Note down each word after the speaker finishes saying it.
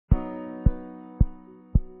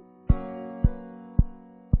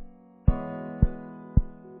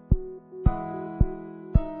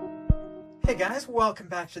Hey guys, welcome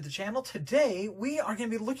back to the channel. Today we are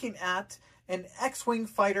going to be looking at an X-wing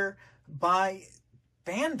fighter by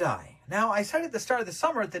Bandai. Now, I said at the start of the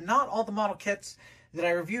summer that not all the model kits that I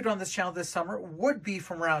reviewed on this channel this summer would be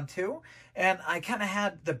from round two, and I kind of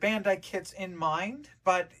had the Bandai kits in mind,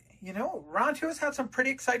 but you know, round two has had some pretty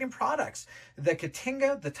exciting products. The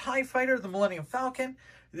Katinga, the TIE Fighter, the Millennium Falcon,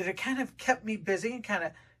 that have kind of kept me busy and kind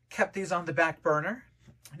of kept these on the back burner.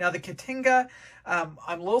 Now the Katinga, I'm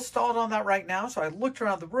a little stalled on that right now, so I looked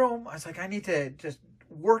around the room. I was like, I need to just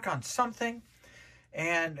work on something,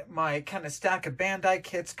 and my kind of stack of Bandai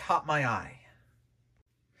kits caught my eye.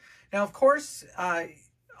 Now, of course,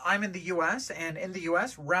 I'm in the US, and in the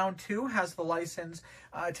US, round two has the license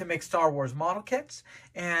to make Star Wars model kits,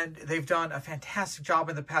 and they've done a fantastic job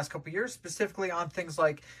in the past couple of years, specifically on things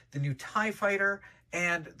like the new TIE Fighter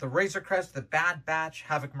and the Razor Crest, the Bad Batch,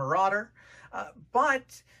 Havoc Marauder.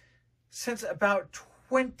 But since about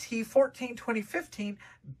 2014, 2015,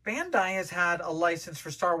 Bandai has had a license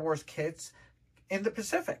for Star Wars kits in the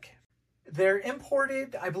Pacific. They're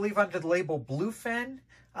imported, I believe, under the label Bluefin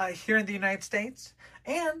here in the United States.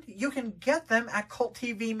 And you can get them at Cult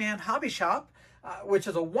TV Man Hobby Shop, which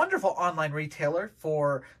is a wonderful online retailer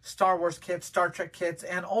for Star Wars kits, Star Trek kits,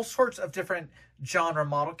 and all sorts of different genre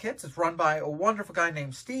model kits. It's run by a wonderful guy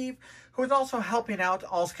named Steve, who is also helping out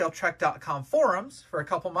allscaletrek.com forums for a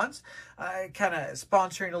couple months, kind of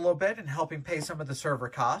sponsoring a little bit and helping pay some of the server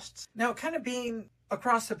costs. Now, kind of being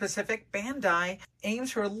across the Pacific, Bandai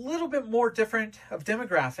aims for a little bit more different of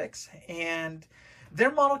demographics, and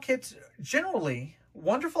their model kits generally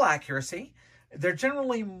wonderful accuracy. They're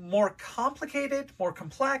generally more complicated, more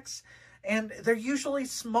complex, and they're usually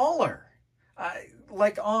smaller.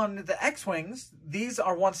 Like on the X-wings, these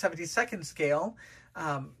are 1/72nd scale.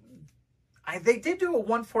 They did do a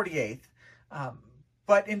 1/48th,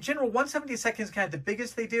 but in general, 1/72nd is kind of the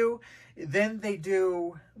biggest they do. Then they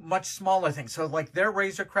do much smaller things. So like their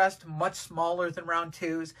Razor Crest, much smaller than round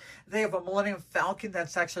twos. They have a Millennium Falcon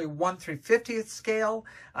that's actually 1/350th scale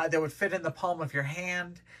that would fit in the palm of your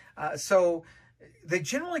hand. So they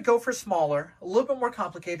generally go for smaller, a little bit more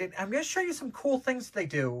complicated. I'm going to show you some cool things they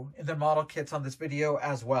do in their model kits on this video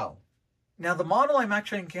as well. Now, the model I'm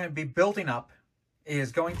actually going to be building up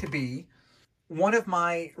is going to be one of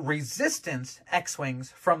my Resistance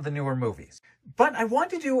X-wings from the newer movies. But I want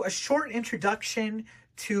to do a short introduction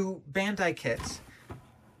to Bandai kits,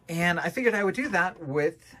 and I figured I would do that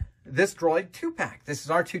with this droid 2-pack. This is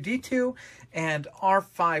R2-D2 and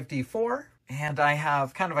R5-D4, and I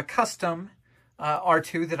have kind of a custom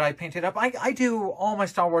R2 that I painted up. I do all my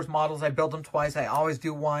Star Wars models. I build them twice. I always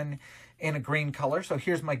do one in a green color. So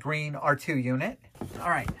here's my green R2 unit. All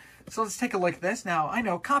right, so let's take a look at this. Now, I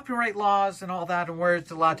know copyright laws and all that and where it's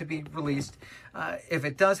allowed to be released. If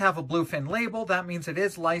it does have a Bluefin label, that means it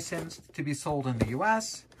is licensed to be sold in the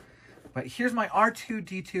US. But here's my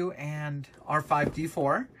R2-D2 and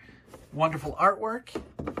R5-D4. Wonderful artwork.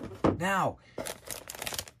 Now,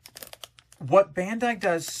 what Bandai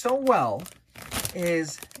does so well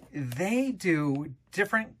is they do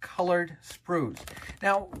different colored sprues.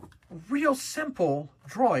 Now, real simple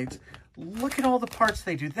droids, look at all the parts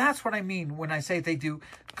they do. That's what I mean when I say they do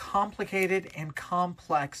complicated and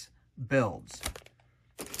complex builds.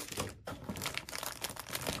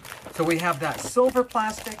 So we have that silver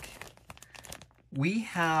plastic. We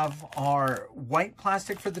have our white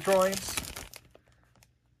plastic for the droids.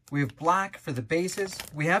 We have black for the bases.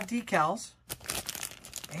 We have decals.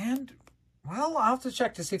 And, well, I'll have to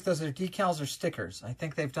check to see if those are decals or stickers. I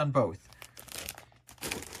think they've done both.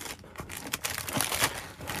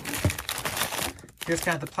 Here's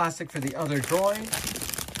kind of the plastic for the other droids.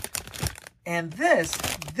 And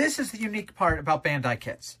this is the unique part about Bandai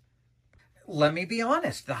kits. Let me be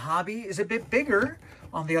honest, the hobby is a bit bigger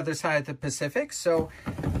on the other side of the Pacific, so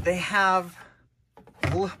they have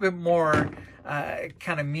a little bit more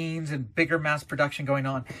kind of means and bigger mass production going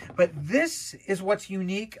on. But this is what's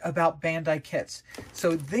unique about Bandai kits.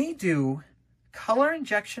 So they do color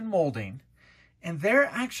injection molding, and they're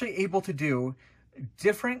actually able to do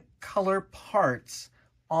different color parts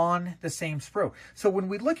on the same sprue. So when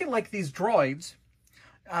we look at like these droids,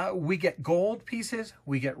 we get gold pieces,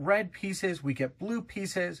 we get red pieces, we get blue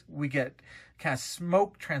pieces, we get kind of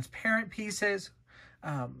smoke transparent pieces.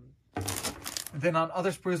 Then on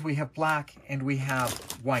other sprues, we have black and we have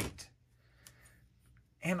white.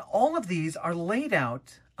 And all of these are laid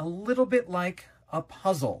out a little bit like a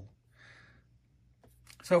puzzle.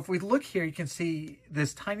 So if we look here, you can see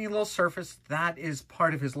this tiny little surface. That is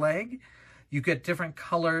part of his leg. You get different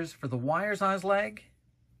colors for the wires on his leg.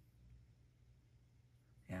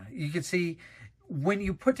 Yeah, you can see when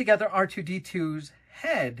you put together R2-D2's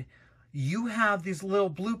head, you have these little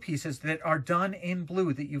blue pieces that are done in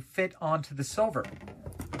blue that you fit onto the silver.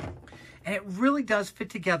 And it really does fit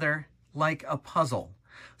together like a puzzle.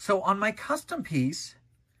 So on my custom piece,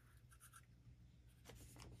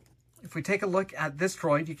 if we take a look at this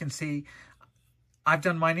droid, you can see I've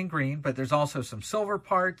done mine in green, but there's also some silver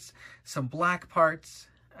parts, some black parts,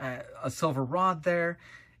 a silver rod there.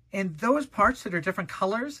 And those parts that are different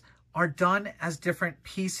colors are done as different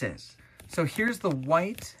pieces. So here's the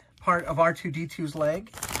white part of R2-D2's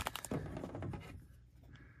leg.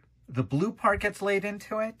 The blue part gets laid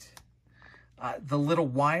into it. The little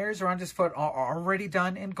wires around his foot are already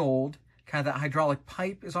done in gold. Kind of that hydraulic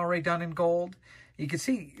pipe is already done in gold. You can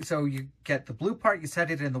see, so you get the blue part, you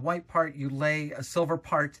set it in the white part, you lay a silver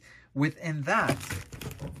part within that.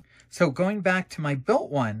 So going back to my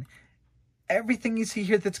built one, everything you see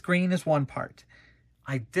here that's green is one part.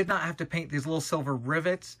 I did not have to paint these little silver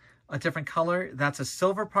rivets a different color. That's a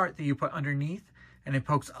silver part that you put underneath and it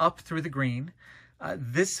pokes up through the green.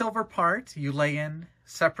 This silver part you lay in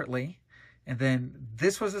separately. And then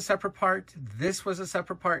this was a separate part. This was a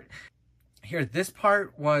separate part. Here, this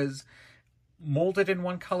part was molded in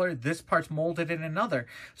one color. This part's molded in another.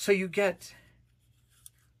 So you get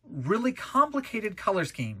really complicated color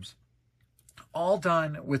schemes, all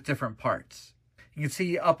done with different parts. You can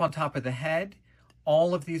see up on top of the head,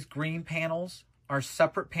 all of these green panels are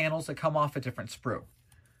separate panels that come off a different sprue.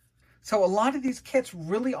 So a lot of these kits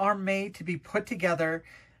really are made to be put together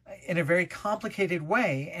in a very complicated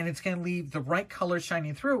way, and it's going to leave the right colors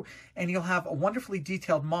shining through, and you'll have a wonderfully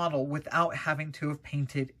detailed model without having to have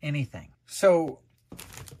painted anything. So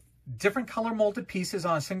different color molded pieces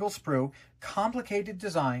on a single sprue, complicated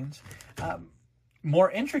designs,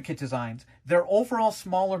 more intricate designs. They're overall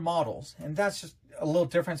smaller models, and that's just a little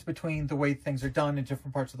difference between the way things are done in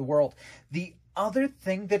different parts of the world. The other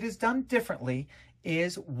thing that is done differently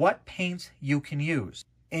is what paints you can use.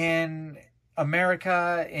 In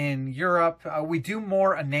America, in Europe, we do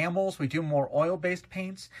more enamels, we do more oil-based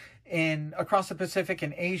paints. Across the Pacific,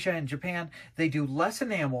 in Asia and Japan, they do less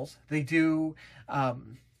enamels. They do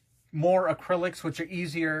more acrylics, which are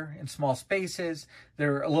easier in small spaces.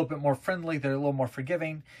 They're a little bit more friendly. They're a little more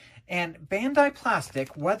forgiving. And Bandai plastic,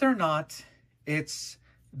 whether or not it's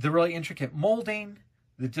the really intricate molding,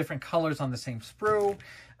 the different colors on the same sprue,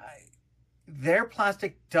 their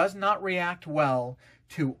plastic does not react well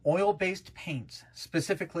to oil-based paints,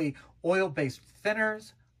 specifically oil-based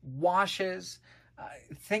thinners, washes,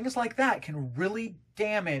 things like that can really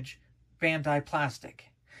damage Bandai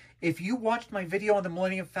plastic. If you watched my video on the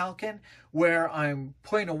Millennium Falcon where I'm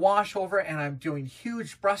putting a wash over it and I'm doing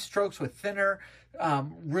huge brush strokes with thinner,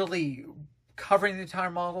 really covering the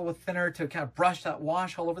entire model with thinner to kind of brush that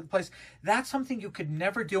wash all over the place, that's something you could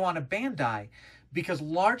never do on a Bandai, because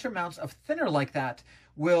large amounts of thinner like that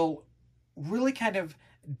will really kind of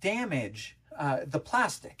damage the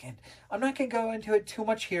plastic. And I'm not going to go into it too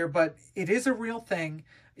much here, but it is a real thing.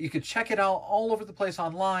 You could check it out all over the place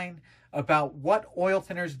online about what oil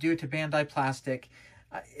thinners do to Bandai plastic.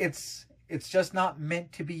 It's just not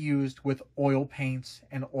meant to be used with oil paints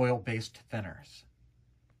and oil-based thinners.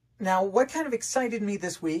 Now, what kind of excited me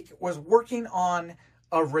this week was working on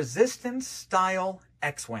a Resistance style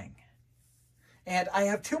X-wing. And I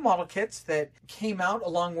have two model kits that came out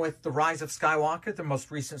along with The Rise of Skywalker, the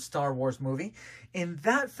most recent Star Wars movie. In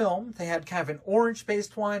that film, they had kind of an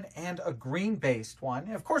orange-based one and a green-based one.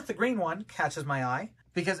 And of course, the green one catches my eye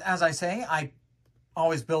because, as I say, I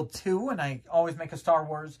always build two, and I always make a Star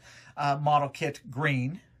Wars model kit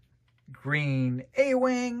green. Green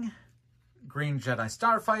A-Wing, green Jedi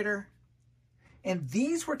Starfighter. And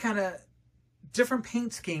these were kind of different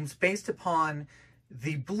paint schemes based upon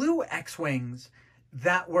the blue X-Wings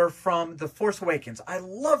that were from The Force Awakens. I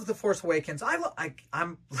love The Force Awakens. I'm,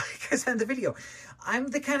 like I said in the video, I'm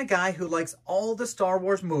the kind of guy who likes all the Star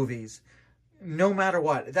Wars movies, no matter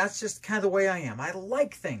what. That's just kind of the way I am. I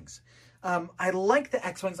like things. I like the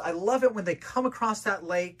X-Wings. I love it when they come across that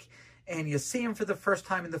lake and you see them for the first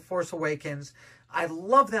time in The Force Awakens. I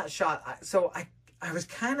love that shot. So I was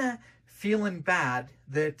kind of feeling bad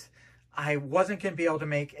that I wasn't going to be able to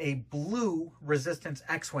make a blue Resistance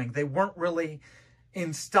X-wing. They weren't really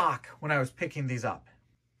in stock when I was picking these up.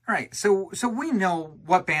 All right, so we know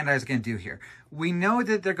what Bandai is going to do here. We know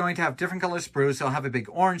that they're going to have different color sprues. They'll have a big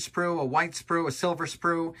orange sprue, a white sprue, a silver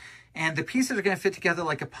sprue, and the pieces are going to fit together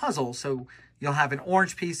like a puzzle. So you'll have an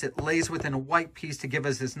orange piece that lays within a white piece to give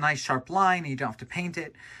us this nice sharp line, and you don't have to paint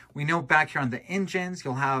it. We know back here on the engines,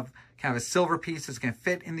 you'll have kind of a silver piece that's going to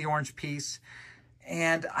fit in the orange piece.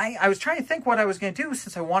 And I was trying to think what I was going to do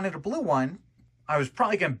since I wanted a blue one. I was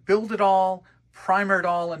probably going to build it all, primer it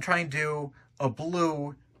all, and try and do a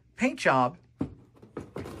blue paint job.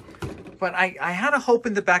 But I had a hope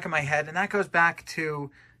in the back of my head, and that goes back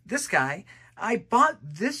to this guy. I bought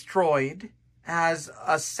this droid as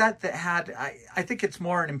a set that had, I think it's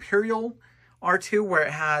more an Imperial R2, where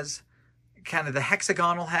it has kind of the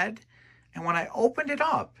hexagonal head. And when I opened it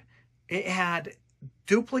up, it had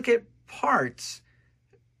duplicate parts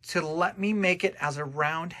to let me make it as a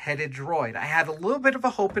round-headed droid. I had a little bit of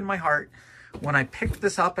a hope in my heart when I picked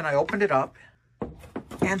this up and I opened it up.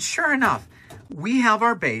 And sure enough, we have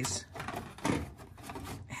our base.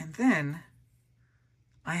 And then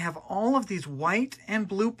I have all of these white and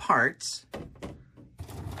blue parts.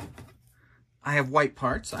 I have white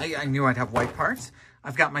parts. I knew I'd have white parts.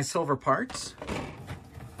 I've got my silver parts.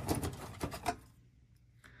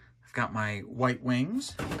 I've got my white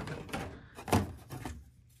wings.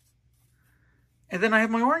 And then I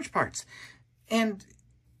have my orange parts. And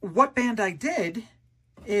what Bandai did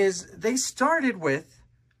is they started with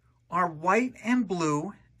our white and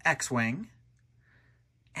blue X-wing,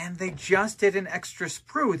 and they just did an extra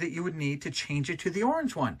sprue that you would need to change it to the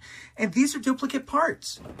orange one. And these are duplicate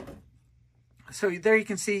parts. So there you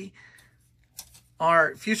can see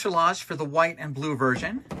our fuselage for the white and blue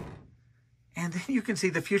version. And then you can see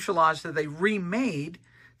the fuselage that they remade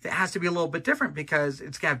that has to be a little bit different because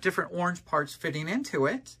it's got different orange parts fitting into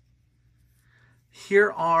it. Here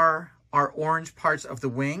are our orange parts of the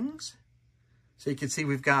wings. So you can see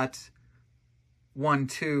we've got 1,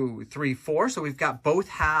 2, 3, 4. So we've got both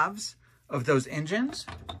halves of those engines.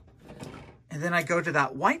 And then I go to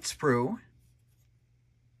that white sprue,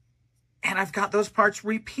 and I've got those parts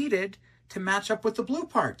repeated to match up with the blue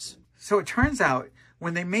parts. So it turns out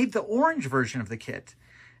when they made the orange version of the kit,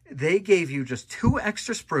 they gave you just 2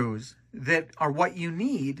 extra sprues that are what you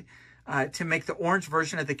need to make the orange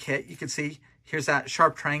version of the kit. You can see here's that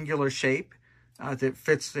sharp triangular shape that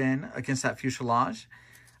fits in against that fuselage.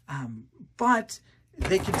 But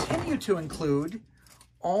they continue to include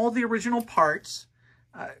all the original parts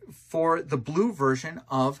for the blue version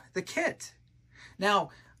of the kit. Now,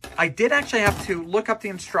 I did actually have to look up the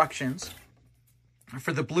instructions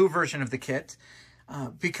for the blue version of the kit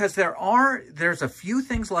because there's a few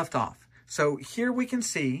things left off. So here we can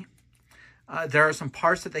see there are some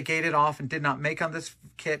parts that they gated off and did not make on this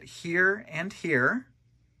kit here and here.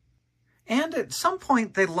 And at some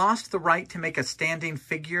point, they lost the right to make a standing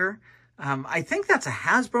figure. I think that's a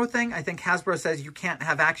Hasbro thing. I think Hasbro says you can't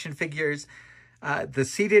have action figures. The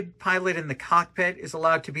seated pilot in the cockpit is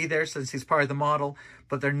allowed to be there since he's part of the model,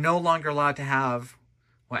 but they're no longer allowed to have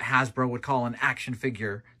what Hasbro would call an action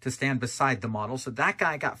figure to stand beside the model. So that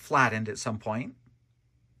guy got flattened at some point.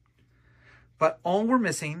 But all we're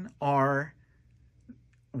missing are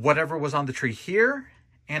whatever was on the tree here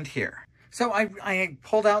and here. So I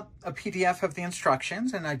pulled out a PDF of the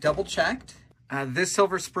instructions and I double checked. This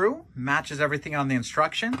silver sprue matches everything on the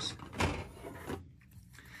instructions.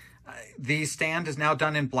 The stand is now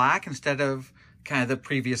done in black instead of kind of the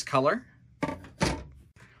previous color.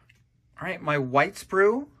 All right, my white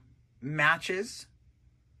sprue matches.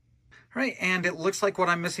 All right, and it looks like what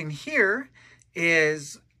I'm missing here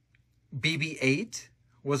is BB-8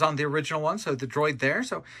 was on the original one, so the droid there.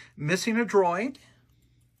 So missing a droid.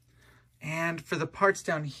 And for the parts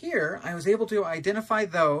down here, I was able to identify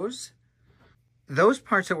those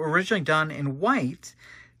parts that were originally done in white.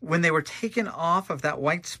 When they were taken off of that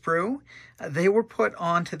white sprue, they were put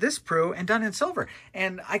onto this sprue and done in silver.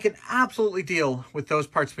 And I can absolutely deal with those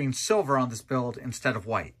parts being silver on this build instead of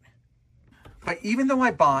white. But even though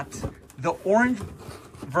I bought the orange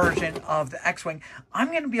version of the X-wing, I'm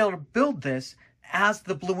going to be able to build this as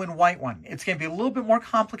the blue and white one. It's going to be a little bit more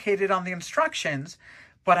complicated on the instructions,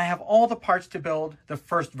 but I have all the parts to build the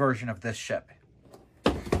first version of this ship.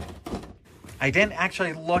 I didn't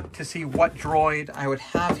actually look to see what droid I would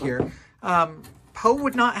have here. Poe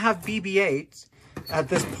would not have BB-8 at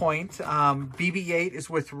this point. BB-8 is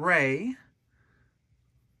with Rey.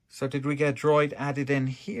 So did we get a droid added in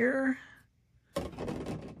here? I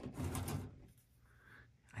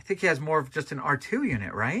think he has more of just an R2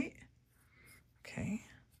 unit, right? Okay.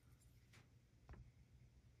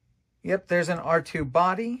 Yep, there's an R2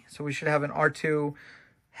 body. So we should have an R2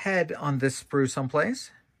 head on this sprue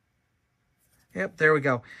someplace. Yep, there we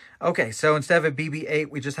go. Okay, so instead of a BB-8,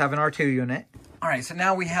 we just have an R2 unit. All right, so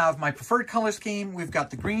now we have my preferred color scheme. We've got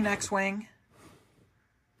the green X-wing.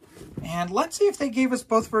 And let's see if they gave us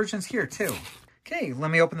both versions here, too. Okay, let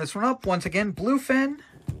me open this one up. Once again, bluefin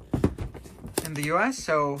in the US,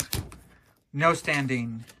 so no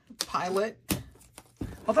standing pilot.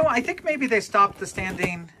 Although I think maybe they stopped the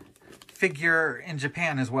standing figure in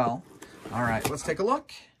Japan as well. All right, let's take a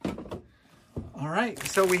look. All right,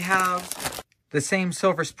 so we have the same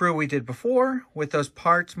silver sprue we did before with those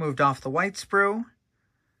parts moved off the white sprue.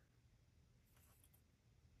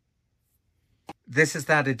 This is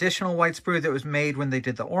that additional white sprue that was made when they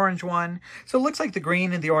did the orange one. So it looks like the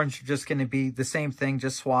green and the orange are just going to be the same thing,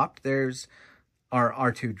 just swapped. There's our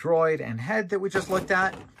R2 droid and head that we just looked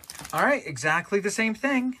at. All right, exactly the same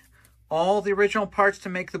thing. All the original parts to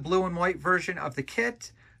make the blue and white version of the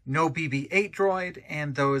kit. No BB-8 droid,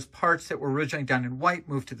 and those parts that were originally done in white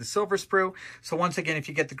moved to the silver sprue. So once again, if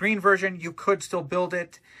you get the green version, you could still build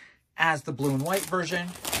it as the blue and white version.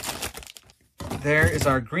 There is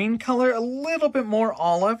our green color, a little bit more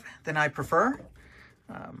olive than I prefer.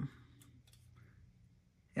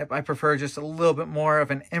 Yep, I prefer just a little bit more of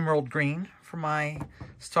an emerald green for my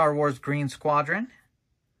Star Wars Green Squadron.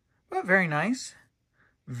 But very nice.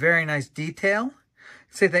 Very nice detail.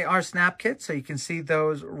 See, they are snap kits, so you can see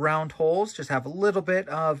those round holes just have a little bit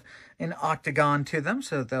of an octagon to them,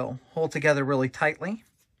 so they'll hold together really tightly.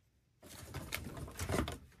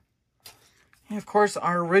 And of course,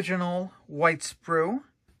 our original white sprue.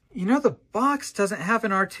 You know, the box doesn't have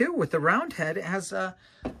an R2 with the round head. It has a,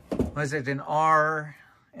 was it an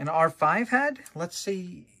R5 head? Let's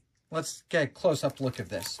see. Let's get a close-up look of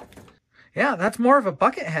this. Yeah, that's more of a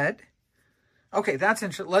bucket head. Okay, that's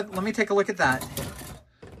interesting. Let me take a look at that.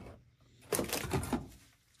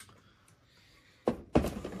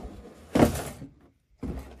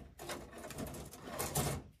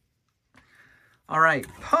 All right,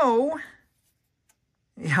 Poe.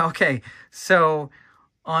 Yeah, okay. So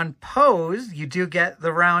on Poe's, you do get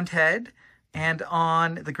the round head. And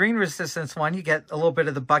on the Green Resistance one, you get a little bit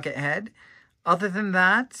of the bucket head. Other than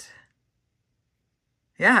that,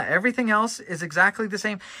 yeah, everything else is exactly the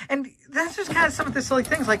same. And that's just kind of some of the silly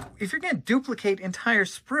things. Like, if you're going to duplicate entire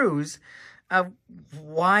sprues,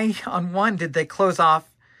 why on one did they close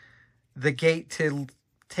off the gate to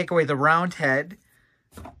take away the round head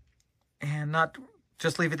and not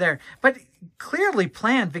just leave it there? But clearly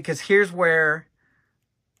planned, because here's where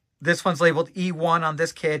this one's labeled E1 on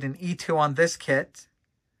this kit and E2 on this kit.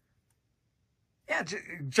 Yeah,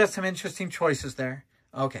 just some interesting choices there.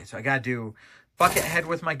 Okay, so I got to do bucket head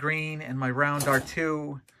with my green and my round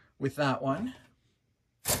R2 with that one.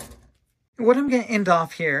 What I'm going to end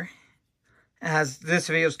off here, as this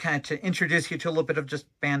video is kind of to introduce you to a little bit of just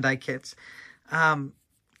Bandai kits. I'm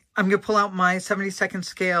going to pull out my 72nd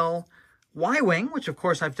scale Y-Wing, which of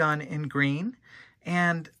course I've done in green.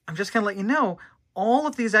 And I'm just going to let you know, all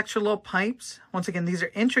of these extra little pipes, once again, these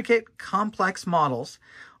are intricate, complex models.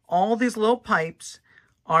 All these little pipes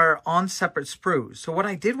are on separate sprues. So what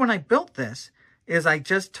I did when I built this is I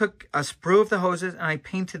just took a sprue of the hoses and I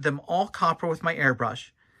painted them all copper with my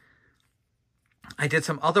airbrush. I did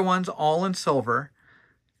some other ones all in silver.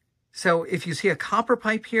 So if you see a copper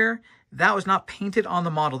pipe here, that was not painted on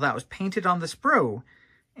the model. That was painted on the sprue.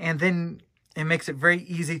 And then it makes it very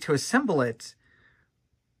easy to assemble it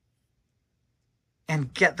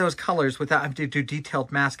and get those colors without having to do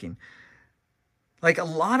detailed masking. Like a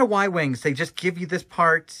lot of Y-Wings, they just give you this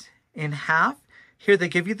part in half. Here they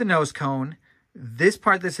give you the nose cone. This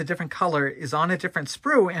part that's a different color is on a different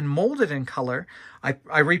sprue and molded in color.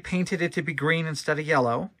 I repainted it to be green instead of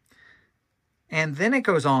yellow. And then it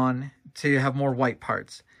goes on to have more white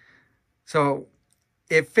parts. So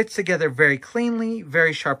it fits together very cleanly,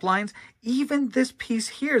 very sharp lines. Even this piece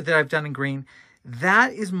here that I've done in green,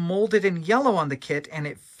 that is molded in yellow on the kit, and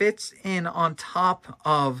it fits in on top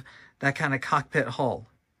of that kind of cockpit hull.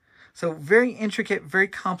 So very intricate, very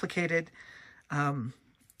complicated,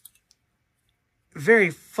 very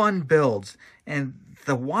fun builds. And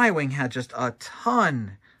the Y-Wing had just a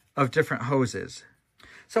ton of different hoses.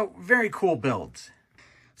 So very cool builds.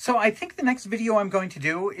 So I think the next video I'm going to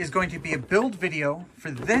do is going to be a build video for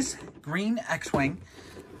this green X-Wing.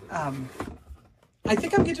 I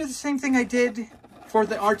think I'm going to do the same thing I did for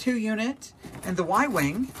the R2 unit and the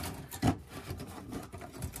Y-Wing.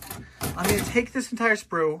 I'm going to take this entire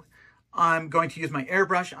sprue. I'm going to use my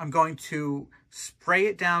airbrush. I'm going to spray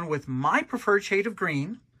it down with my preferred shade of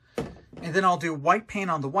green. And then I'll do white paint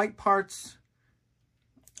on the white parts.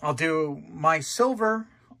 I'll do my silver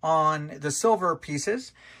on the silver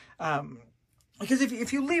pieces. Because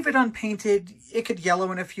if you leave it unpainted, it could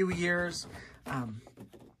yellow in a few years.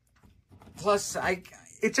 Plus,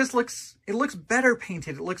 it looks better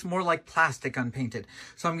painted. It looks more like plastic unpainted.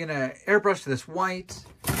 So I'm going to airbrush this white,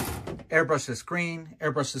 airbrush this green,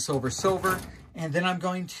 airbrush the silver, and then I'm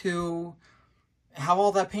going to have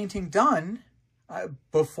all that painting done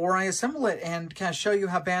before I assemble it and kind of show you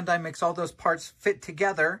how Bandai makes all those parts fit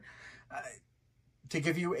together to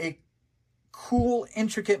give you a cool,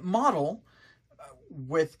 intricate model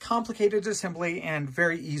with complicated assembly and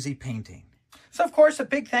very easy painting. So, of course, a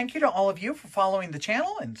big thank you to all of you for following the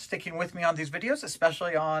channel and sticking with me on these videos,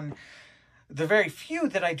 especially on the very few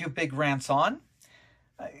that I do big rants on.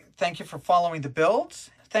 Thank you for following the builds.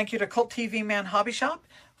 Thank you to Cult TV Man Hobby Shop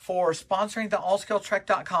for sponsoring the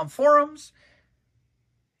AllSkillTrek.com forums.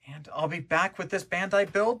 And I'll be back with this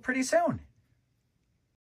Bandai build pretty soon.